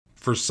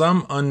For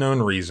some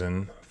unknown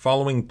reason,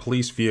 following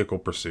police vehicle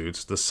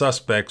pursuits, the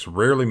suspects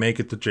rarely make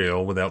it to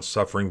jail without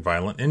suffering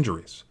violent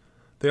injuries.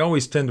 They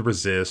always tend to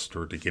resist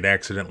or to get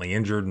accidentally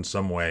injured in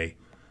some way.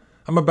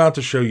 I'm about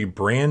to show you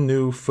brand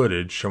new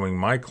footage showing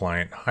my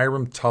client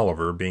Hiram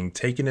Tolliver being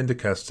taken into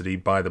custody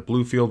by the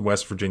Bluefield,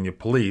 West Virginia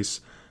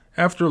police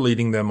after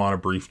leading them on a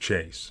brief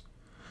chase.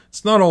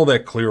 It's not all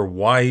that clear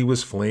why he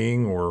was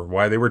fleeing or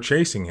why they were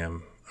chasing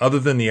him. Other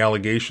than the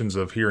allegations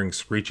of hearing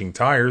screeching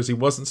tires, he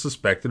wasn't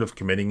suspected of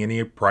committing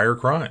any prior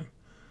crime.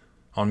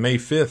 On May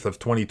 5th of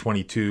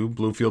 2022,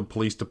 Bluefield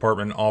Police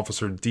Department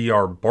Officer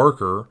D.R.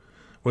 Barker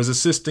was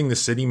assisting the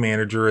city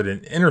manager at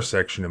an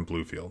intersection in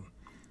Bluefield.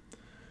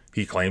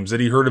 He claims that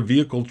he heard a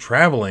vehicle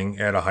traveling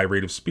at a high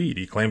rate of speed.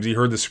 He claims he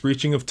heard the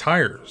screeching of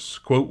tires,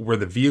 quote, where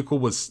the vehicle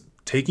was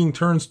taking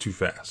turns too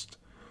fast.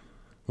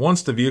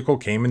 Once the vehicle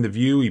came into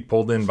view, he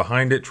pulled in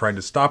behind it, tried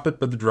to stop it,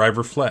 but the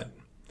driver fled.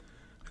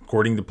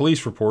 According to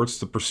police reports,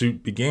 the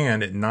pursuit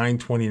began at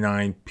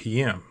 9:29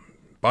 p.m.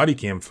 Body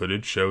cam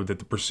footage showed that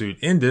the pursuit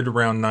ended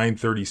around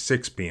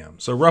 9:36 p.m.,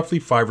 so roughly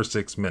 5 or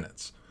 6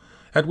 minutes,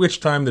 at which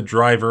time the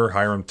driver,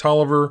 Hiram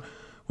Tolliver,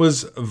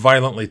 was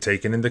violently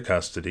taken into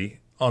custody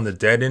on the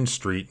dead-end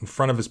street in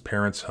front of his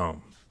parents'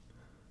 home.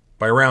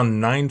 By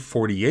around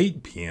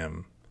 9:48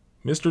 p.m.,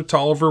 Mr.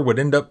 Tolliver would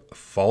end up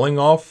falling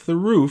off the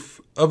roof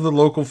of the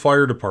local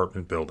fire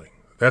department building.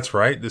 That's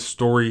right, this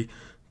story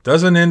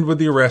doesn't end with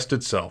the arrest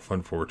itself,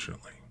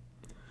 unfortunately.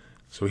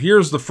 So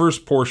here's the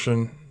first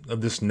portion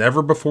of this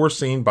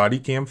never-before-seen body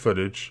cam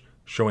footage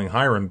showing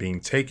Hiram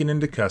being taken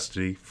into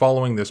custody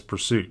following this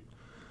pursuit.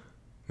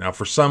 Now,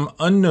 for some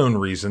unknown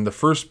reason, the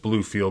first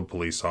Bluefield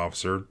police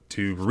officer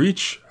to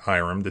reach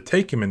Hiram to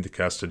take him into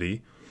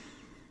custody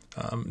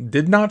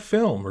did not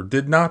film or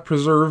did not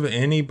preserve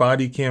any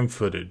body cam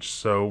footage.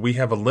 So we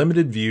have a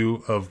limited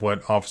view of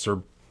what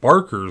Officer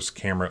Barker's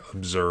camera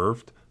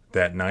observed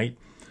that night.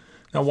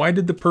 Now, why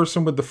did the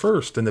person with the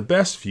first and the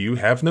best view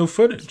have no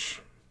footage?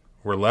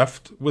 We're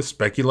left with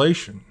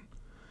speculation.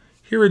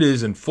 Here it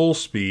is in full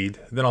speed,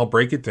 then I'll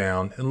break it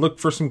down and look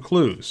for some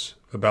clues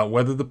about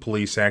whether the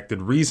police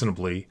acted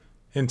reasonably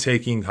in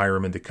taking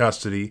Hiram into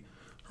custody,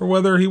 or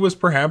whether he was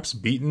perhaps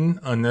beaten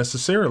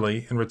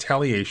unnecessarily in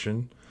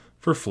retaliation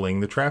for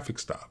fleeing the traffic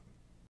stop.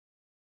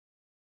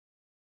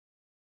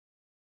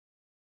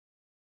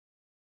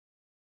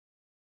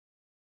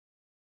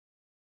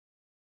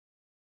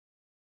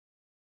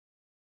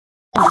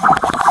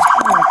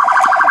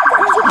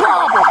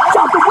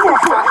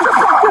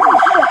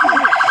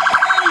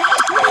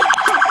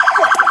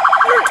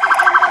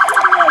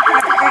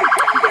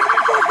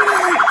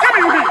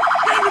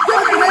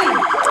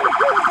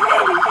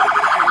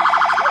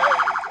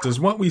 Does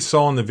what we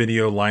saw in the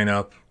video line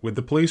up with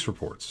the police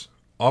reports?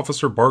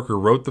 Officer Barker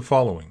wrote the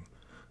following.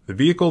 The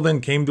vehicle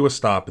then came to a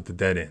stop at the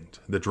dead end.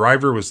 The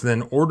driver was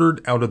then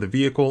ordered out of the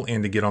vehicle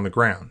and to get on the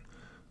ground.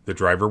 The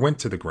driver went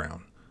to the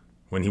ground.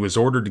 When he was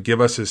ordered to give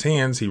us his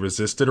hands, he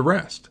resisted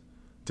arrest.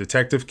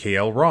 Detective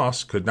K.L.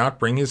 Ross could not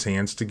bring his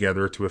hands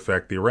together to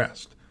effect the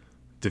arrest.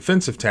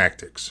 Defensive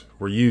tactics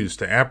were used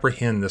to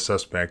apprehend the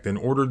suspect in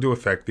order to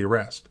effect the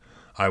arrest.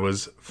 I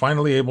was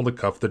finally able to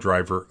cuff the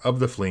driver of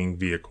the fleeing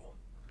vehicle.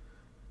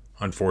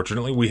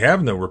 Unfortunately, we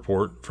have no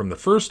report from the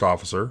first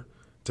officer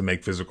to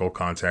make physical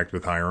contact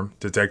with Hiram,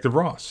 Detective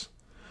Ross.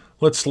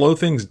 Let's slow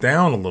things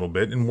down a little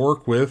bit and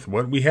work with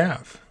what we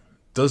have.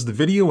 Does the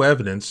video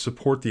evidence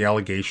support the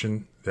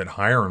allegation that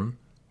Hiram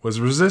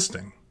was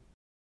resisting?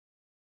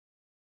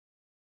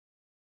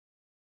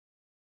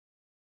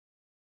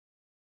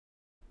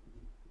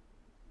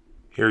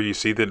 Here you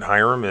see that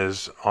Hiram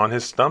is on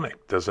his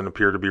stomach, doesn't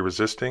appear to be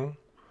resisting.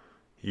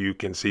 You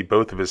can see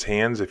both of his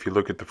hands. If you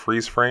look at the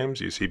freeze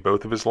frames, you see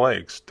both of his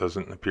legs,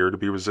 doesn't appear to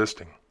be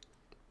resisting.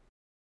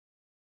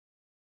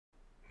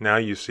 Now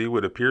you see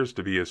what appears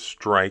to be a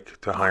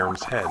strike to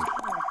Hiram's head.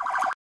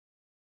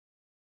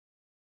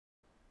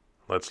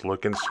 Let's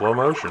look in slow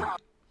motion.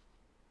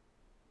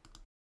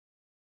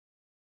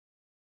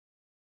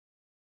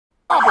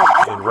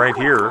 And right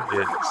here,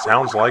 it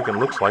sounds like and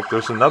looks like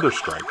there's another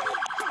strike.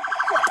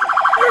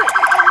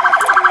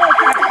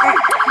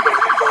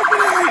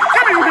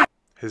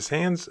 His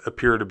hands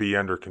appear to be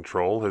under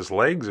control. His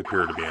legs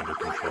appear to be under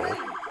control.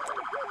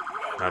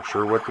 Not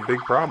sure what the big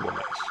problem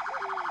is.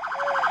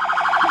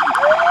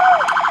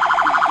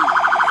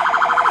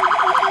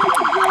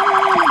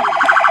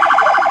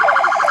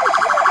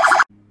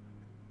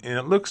 And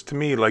it looks to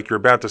me like you're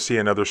about to see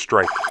another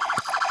strike.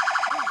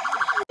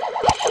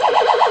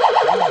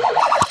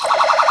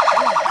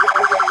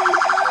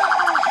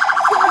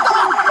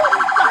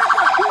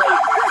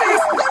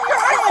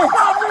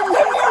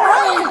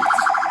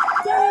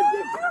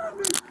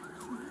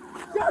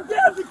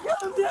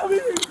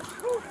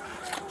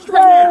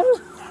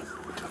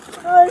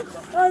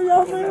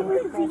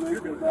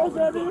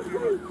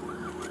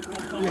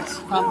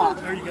 Yes, I'm not.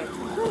 There you go.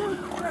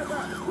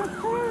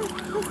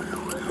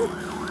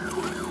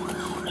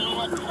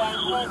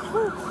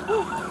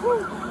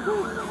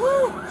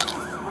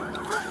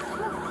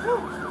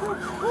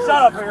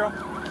 Shut up, Hiram.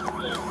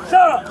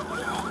 Shut up.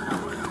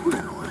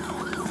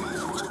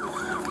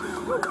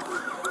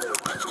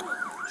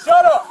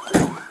 Shut up!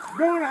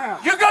 Go in the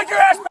house. You got your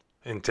ass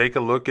And take a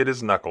look at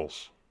his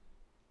knuckles.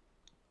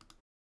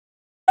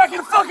 back in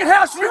the fucking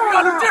house. You're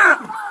going to jail.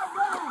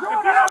 If you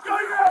don't go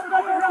to your house,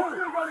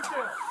 you're going to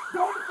jail.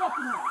 Go in the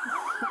fucking house.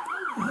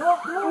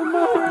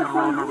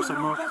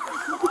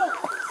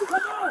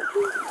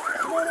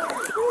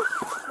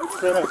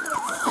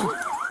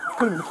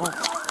 Put him in the car.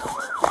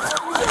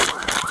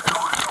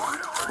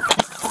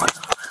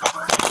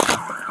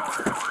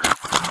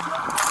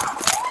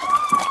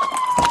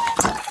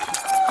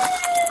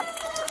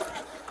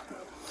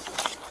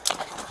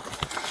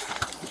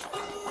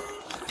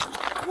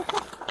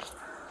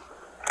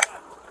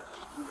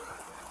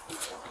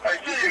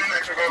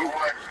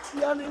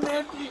 Y'all didn't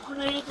have to get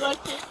grenades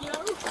like that, yo.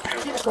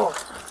 Get in the car.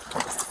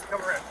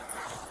 Come around.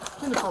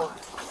 Get in the car.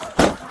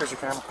 Here's your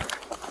camera.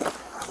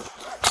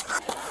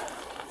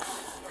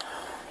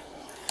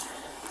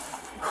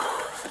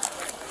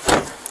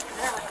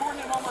 Yeah,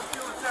 recording him almost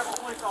killing several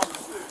police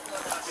officers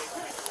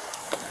too.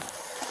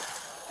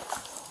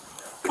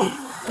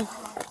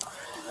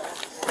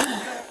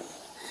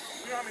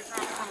 You know how many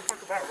times I'm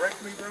talk about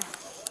wreck me, bro?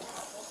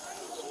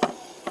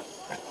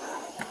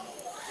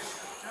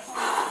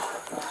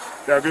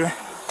 Y'all good?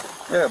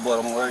 Yeah,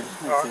 blood on my leg.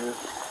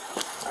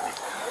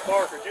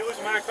 Parker, did you lose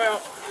your mag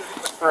pal?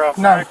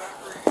 No.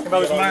 Anybody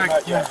lose your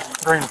mag? Yeah.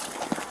 Green.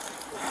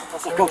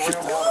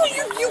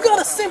 You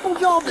got a simple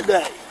job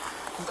today.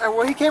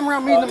 Well, he came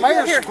around meeting the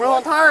mayor,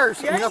 grilling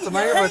tires. Yeah, Not the you're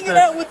mayor, but hanging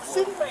out with the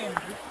city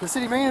manager. the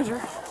city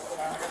manager.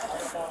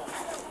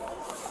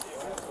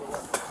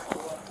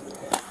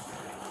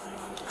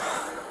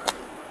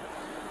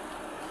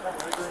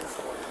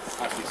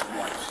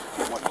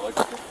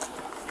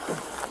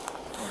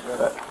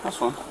 That's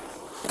fun.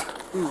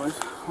 Anyways.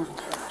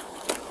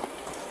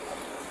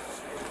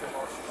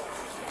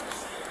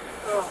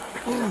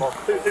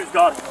 Who's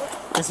got it?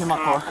 It's in my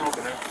car.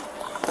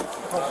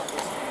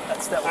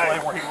 That's that way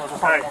where he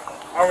was. Hey,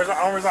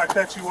 only reason I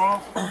cut you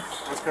off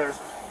was because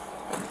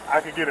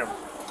I could get him.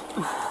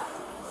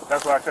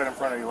 That's why I cut in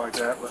front of you like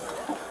that. But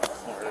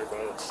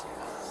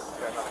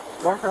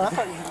Barker, I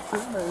thought you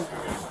did.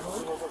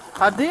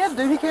 I did,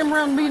 dude. He came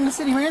around meeting the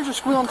city manager,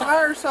 squealing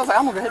tires. So I was like,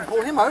 I'm gonna go ahead and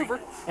pull him over,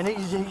 and he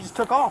just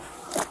took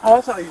off. Oh,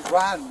 I thought he was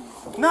riding.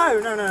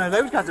 No.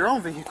 They've got their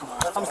own vehicle.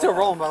 I'm still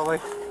rolling, by the way.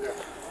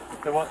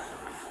 Then what?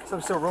 So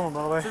I'm still rolling,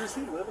 by the way.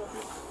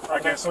 I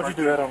guess what'd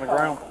you do that on the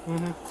ground?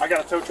 I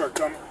got a tow truck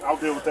coming. I'll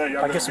deal with that.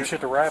 Y'all I get some shit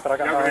to wrap it. I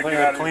got Y'all I gonna think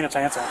get I out of clean here. its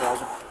hand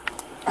sanitizer.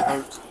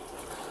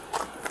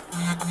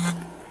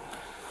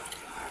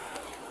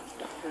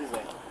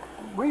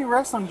 We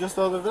wrestled him just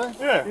the other day.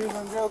 Yeah. He was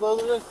in jail the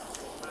other day.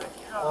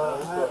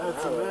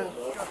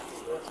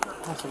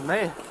 That's a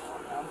man.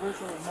 I do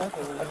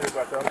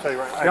about that. I'll tell you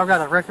right now. Y'all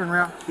got a wrecking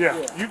route? Yeah.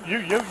 You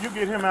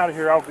get him out of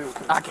here. I'll deal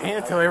with it. I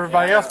can't tell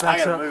everybody else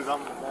backs up.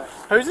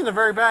 Who's in the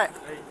very back?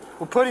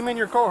 We'll put him in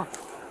your car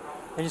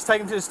and just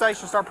take him to the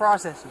station and start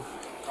processing.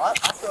 I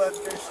still have to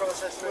finish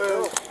processing.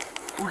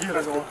 We'll get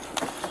it going.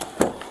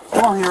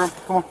 Come on, Hiram.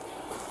 Come on.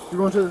 You're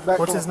going to the back.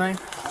 What's his name?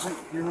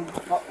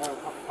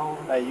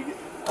 Hey, you get.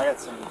 I got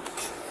some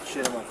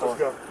shit in my car. Let's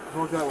go.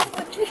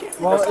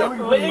 Well,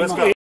 Let's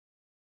go.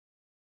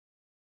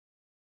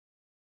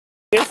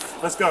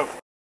 Let's go.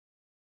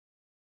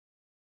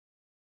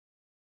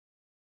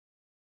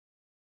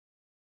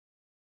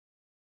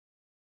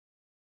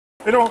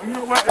 It don't, you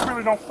know what? It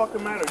really don't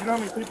fucking matter. You know how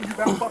many people you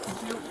got fucking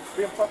killed?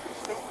 Being fucking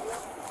stupid.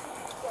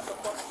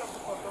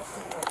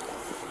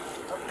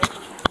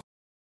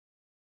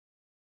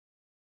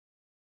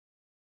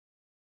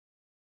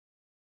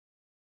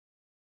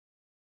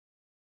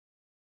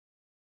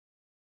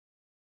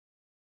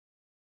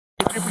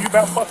 People you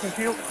about fucking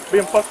killed?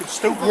 Being fucking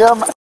stupid? yeah,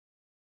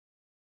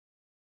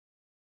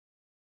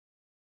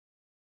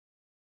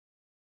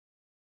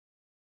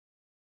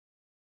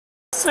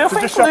 So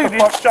just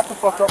shut the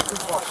fuck up.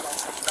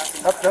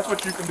 That's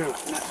what you can do.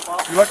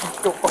 You let them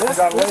still fucking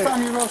got This legs.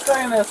 time you're going to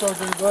stay in that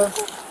surgery, bud.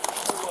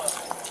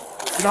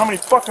 You know how many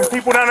fucking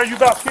people down there you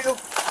about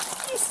killed?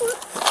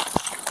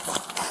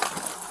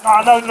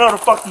 Nah, no, the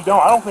fuck you don't.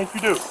 I don't think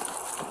you do.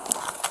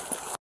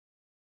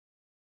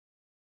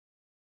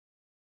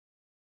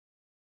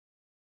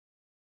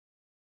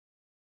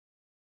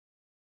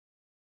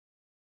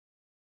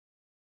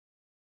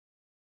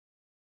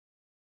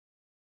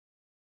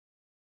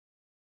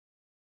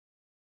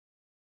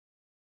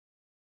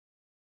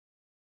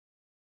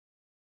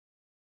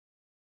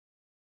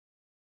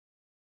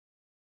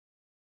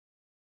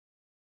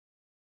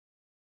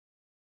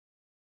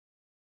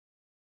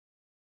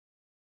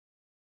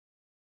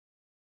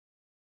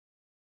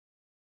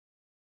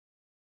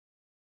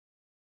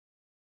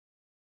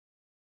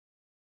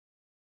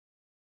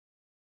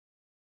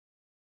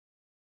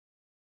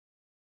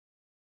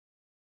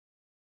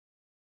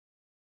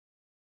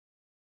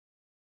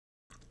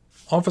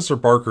 Officer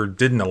Barker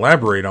didn't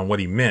elaborate on what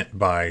he meant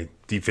by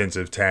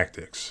defensive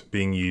tactics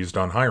being used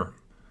on Hiram.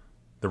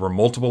 There were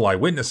multiple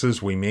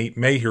eyewitnesses we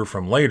may hear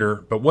from later,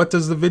 but what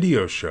does the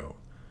video show?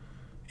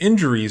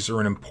 Injuries are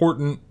an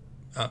important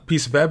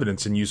piece of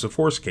evidence in use of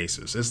force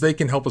cases, as they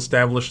can help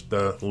establish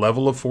the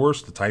level of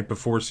force, the type of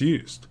force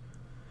used.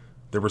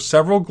 There were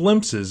several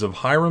glimpses of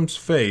Hiram's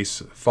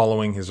face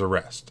following his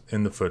arrest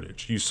in the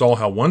footage. You saw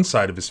how one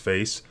side of his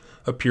face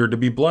appeared to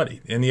be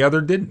bloody and the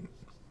other didn't.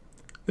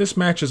 This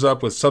matches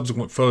up with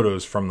subsequent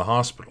photos from the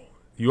hospital.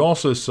 You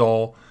also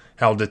saw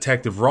how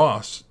Detective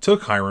Ross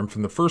took Hiram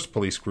from the first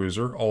police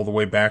cruiser all the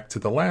way back to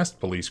the last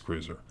police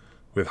cruiser,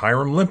 with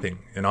Hiram limping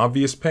in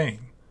obvious pain.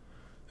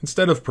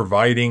 Instead of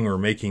providing or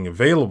making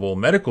available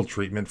medical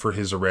treatment for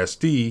his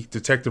arrestee,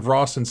 Detective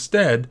Ross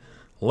instead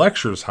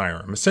lectures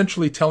Hiram,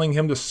 essentially telling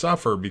him to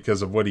suffer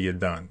because of what he had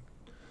done,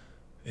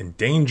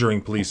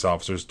 endangering police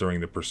officers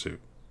during the pursuit.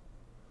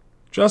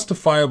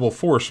 Justifiable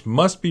force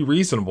must be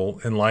reasonable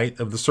in light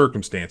of the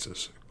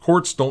circumstances.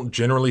 Courts don't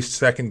generally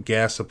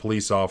second-guess a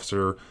police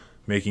officer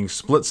making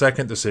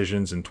split-second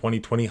decisions in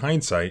 20/20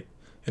 hindsight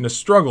in a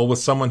struggle with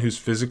someone who's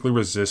physically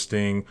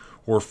resisting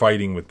or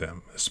fighting with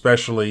them,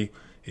 especially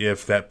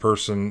if that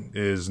person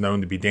is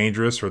known to be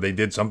dangerous or they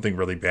did something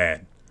really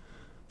bad.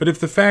 But if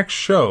the facts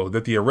show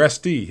that the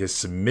arrestee has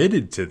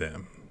submitted to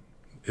them,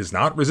 is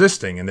not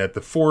resisting, and that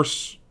the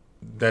force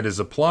that is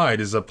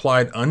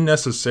applied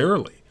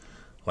unnecessarily,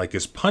 like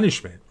as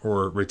punishment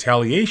or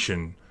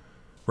retaliation,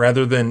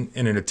 rather than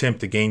in an attempt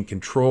to gain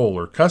control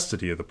or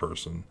custody of the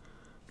person,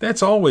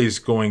 that's always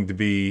going to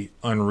be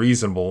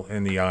unreasonable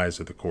in the eyes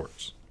of the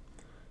courts.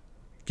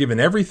 Given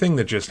everything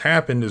that just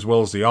happened, as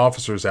well as the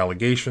officer's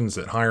allegations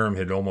that Hiram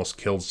had almost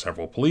killed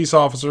several police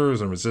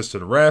officers and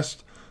resisted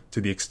arrest to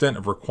the extent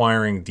of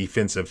requiring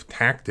defensive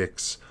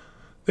tactics,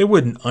 they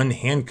wouldn't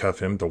unhandcuff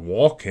him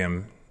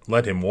to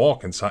let him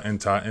walk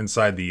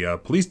inside the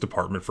police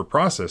department for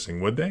processing,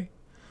 would they?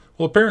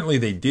 Well, apparently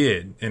they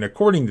did, and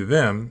according to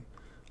them,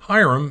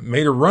 Hiram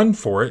made a run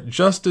for it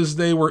just as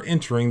they were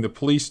entering the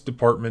police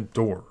department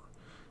door.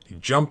 He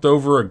jumped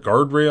over a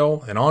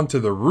guardrail and onto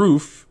the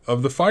roof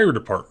of the fire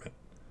department,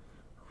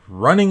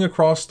 running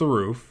across the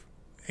roof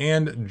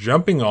and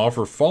jumping off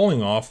or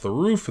falling off the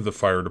roof of the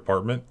fire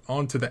department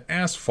onto the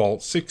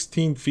asphalt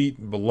 16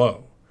 feet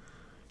below.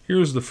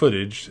 Here's the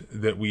footage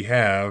that we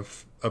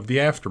have of the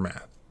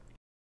aftermath.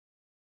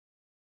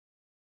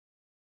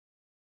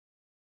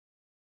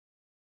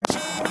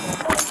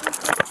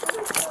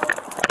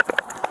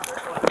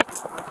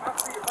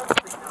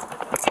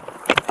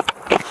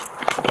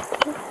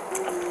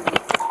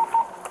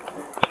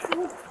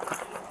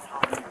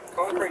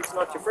 Concrete's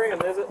not your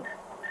friend, is it?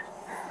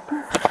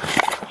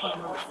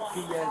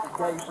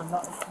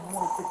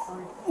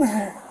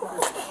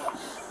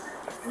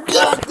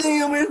 God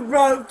damn, it's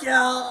broke,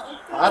 y'all.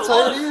 That's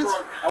what it is.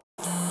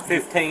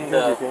 15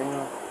 to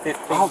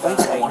 15 foot,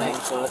 18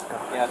 foot.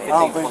 Yeah,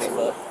 15, 20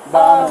 foot.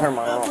 Turn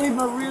my I believe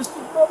my wrist is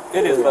broke.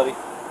 It is, buddy.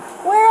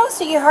 Where else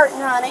are you hurting,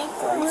 honey?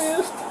 My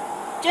wrist.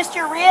 Just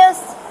your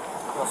wrist?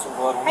 Got some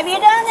blood on Have you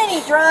done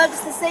any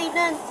drugs this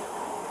evening?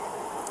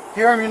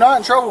 Hiram, you're not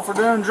in trouble for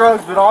doing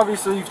drugs, but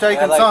obviously you've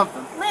taken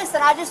something.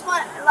 Listen, I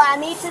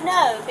need to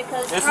know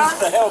because This drugs, is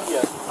to help you.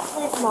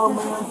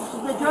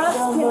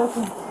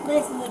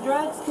 the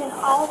drugs can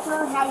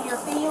alter how you're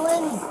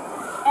feeling,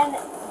 and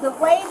the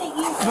way that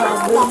you feel,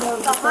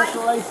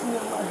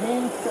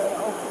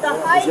 the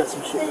height that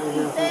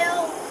you feel,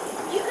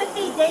 you could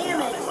be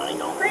damaged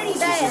pretty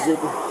bad.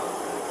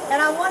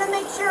 And I want to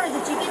make sure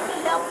that you get the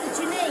help that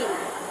you need.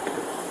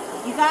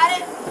 You got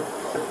it?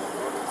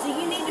 So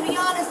you need to be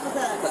honest with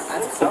us.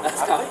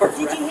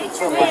 Did you hit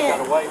your head? Did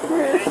you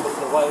hit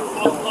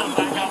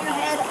your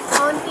head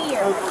on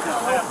here?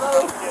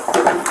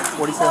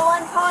 What do you So say?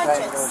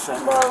 unconscious.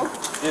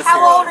 This How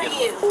here old are gets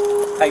you?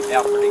 Taped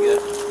out pretty good.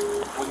 We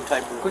can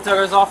tape it. Can we take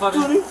those off of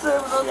you?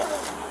 27.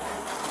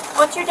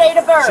 What's your date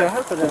of birth? I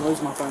hope I didn't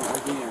lose my phone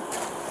again.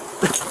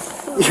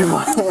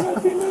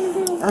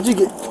 How'd you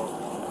get?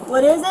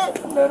 What is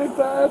it?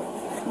 95.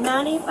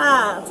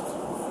 95.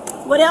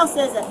 What else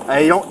is it?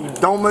 Hey,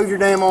 don't move your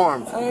damn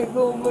arms. I ain't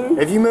gonna move.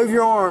 If you move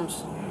your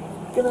arms,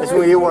 Can I it's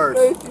gonna get worse.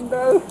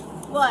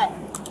 What?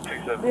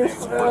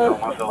 This, my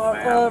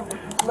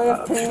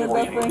left hand,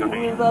 I think it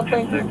is. I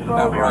think it's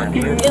broken.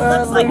 It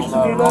looks like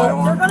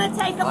they're going to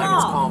take them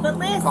off. But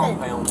listen,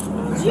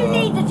 you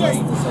need to just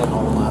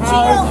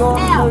chill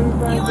out.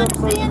 You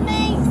understand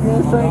me?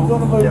 Yes, I ain't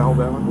gonna move. Yeah,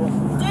 Alabama.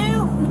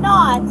 Do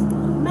not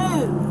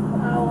move.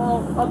 I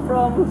won't. I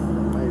promise.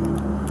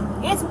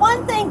 It's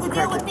one thing to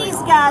deal with these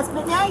guys,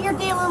 but now you're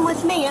dealing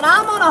with me, and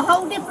I'm on a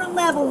whole different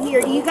level here.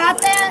 Do you got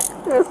that?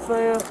 Yes,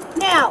 ma'am.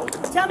 Now,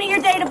 tell me your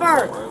date of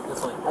birth.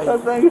 I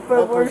think it's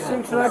February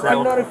 6,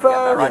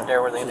 1995. Right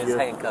there where the end of his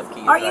handcuff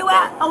key is. Are you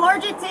right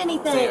allergic to there. See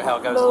anything? how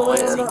it goes No,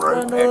 to the ma'am, left? not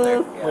Right there.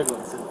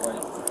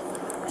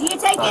 enough. Do you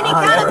take any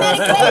kind of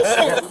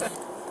medication?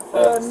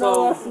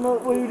 No, I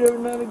smoke weed every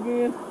now and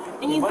again.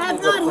 And you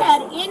have not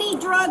had any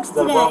drugs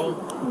today?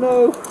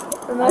 No.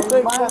 And I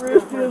think my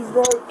wrist is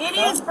broke. It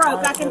is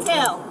broke, I can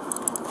tell.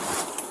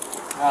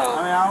 I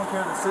don't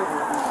care to sit with you.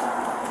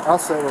 I'll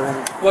say with him.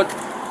 What?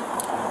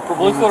 For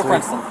Bluefield or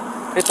Princeton?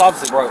 It's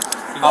obviously broke.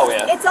 Oh,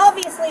 yeah. It's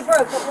obviously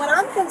broke, but what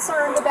I'm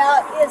concerned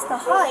about is the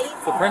height.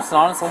 For Princeton,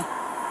 honestly.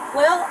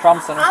 Well, Trauma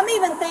center. I'm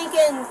even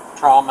thinking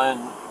trauma and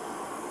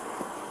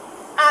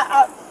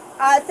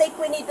I think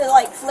we need to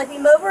like flip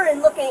him over and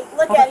look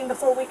at him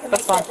before we can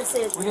make that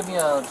decision. we give me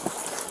a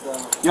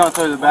You want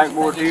to throw the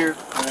backboard here?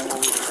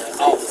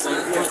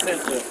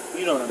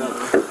 You know what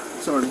I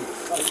mean. Sort of.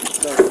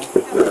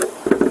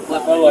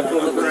 Oh, I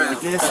flip it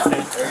around. This.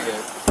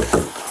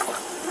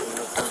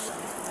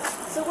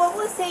 So what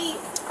was he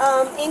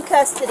in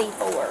custody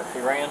for? he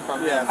ran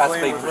from Yeah, high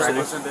playing speed with pursuit.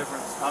 what's the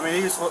difference? I mean,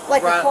 he was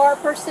Like right. a car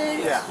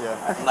pursuit?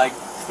 Yeah. Like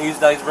he's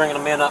bringing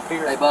them in up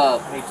here. Hey,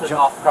 Bob. He took him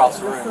off across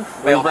the room.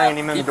 We ran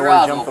him in the Keep door, your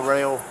eyes jumped the open.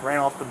 rail, ran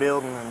off the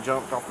building, and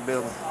jumped off the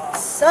building.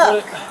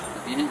 Suck.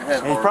 You hit your head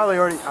And he's hard. probably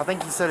already, I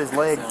think he said his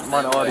leg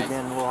might have already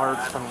been a little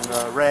hurt from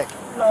the wreck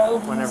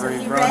whenever So he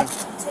he was running.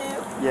 wrecked too?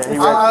 Yeah, he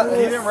wrecked.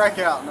 He didn't wreck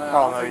out, no.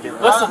 Oh, no, he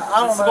didn't. Listen, I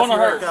don't it's know if gonna he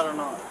hurt. wrecked out or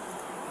not.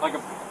 Like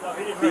a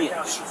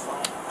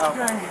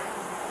bitch.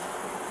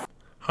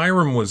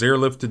 Hiram was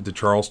airlifted to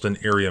Charleston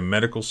Area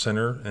Medical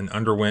Center and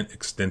underwent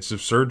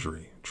extensive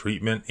surgery,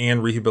 treatment,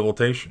 and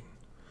rehabilitation.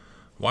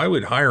 Why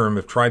would Hiram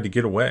have tried to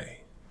get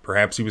away?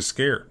 Perhaps he was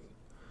scared.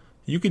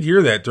 You could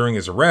hear that during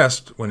his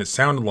arrest when it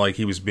sounded like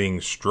he was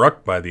being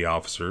struck by the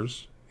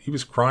officers. He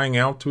was crying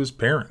out to his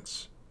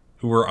parents,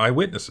 who were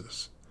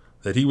eyewitnesses,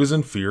 that he was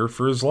in fear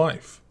for his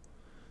life.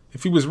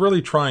 If he was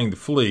really trying to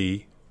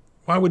flee,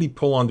 why would he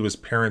pull onto his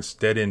parents'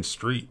 dead-end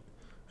street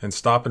and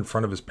stop in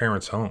front of his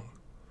parents' home?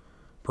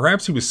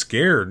 Perhaps he was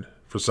scared,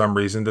 for some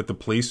reason, that the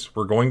police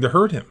were going to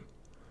hurt him.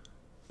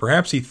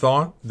 Perhaps he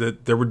thought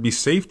that there would be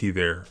safety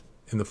there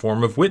in the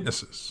form of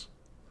witnesses.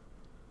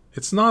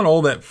 It's not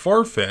all that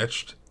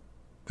far-fetched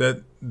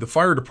that the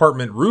fire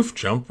department roof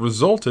jump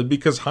resulted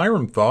because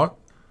Hiram thought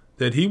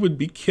that he would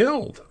be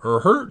killed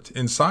or hurt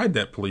inside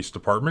that police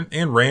department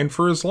and ran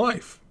for his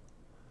life.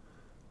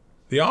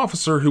 The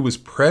officer who was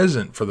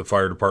present for the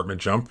fire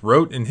department jump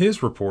wrote in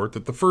his report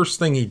that the first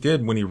thing he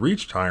did when he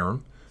reached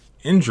Hiram,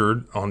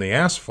 injured on the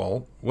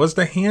asphalt, was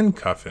to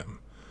handcuff him.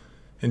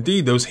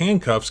 Indeed, those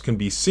handcuffs can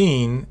be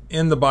seen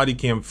in the body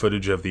cam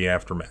footage of the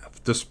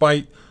aftermath,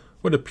 despite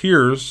what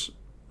appears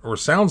or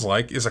sounds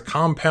like is a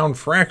compound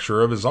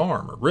fracture of his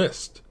arm or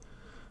wrist.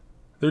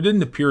 There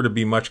didn't appear to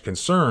be much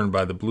concern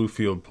by the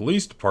Bluefield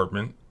Police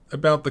Department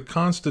about the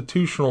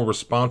constitutional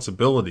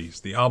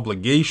responsibilities, the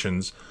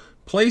obligations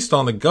placed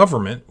on the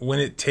government when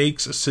it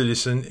takes a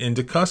citizen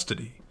into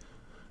custody.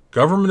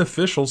 Government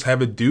officials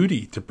have a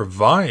duty to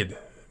provide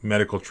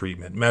medical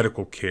treatment,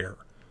 medical care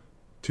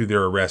to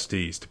their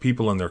arrestees, to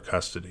people in their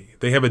custody.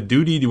 They have a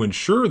duty to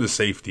ensure the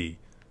safety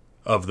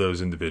of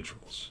those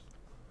individuals.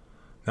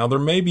 Now, there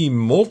may be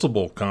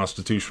multiple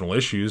constitutional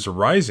issues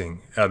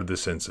arising out of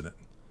this incident.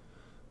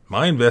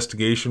 My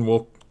investigation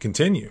will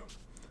continue,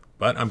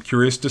 but I'm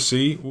curious to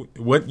see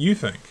what you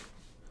think,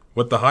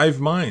 what the hive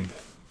mind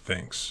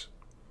thinks.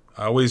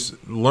 I always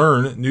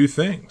learn new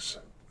things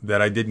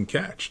that I didn't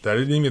catch, that I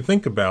didn't even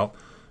think about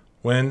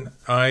when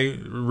I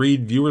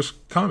read viewers'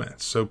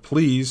 comments. So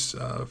please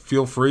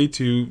feel free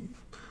to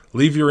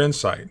leave your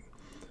insight.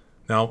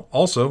 Now,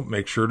 also,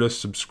 make sure to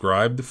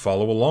subscribe to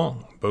follow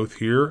along, both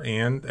here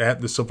and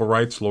at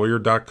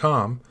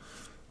thecivilrightslawyer.com,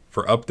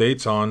 for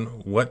updates on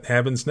what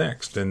happens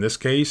next in this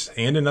case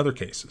and in other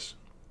cases.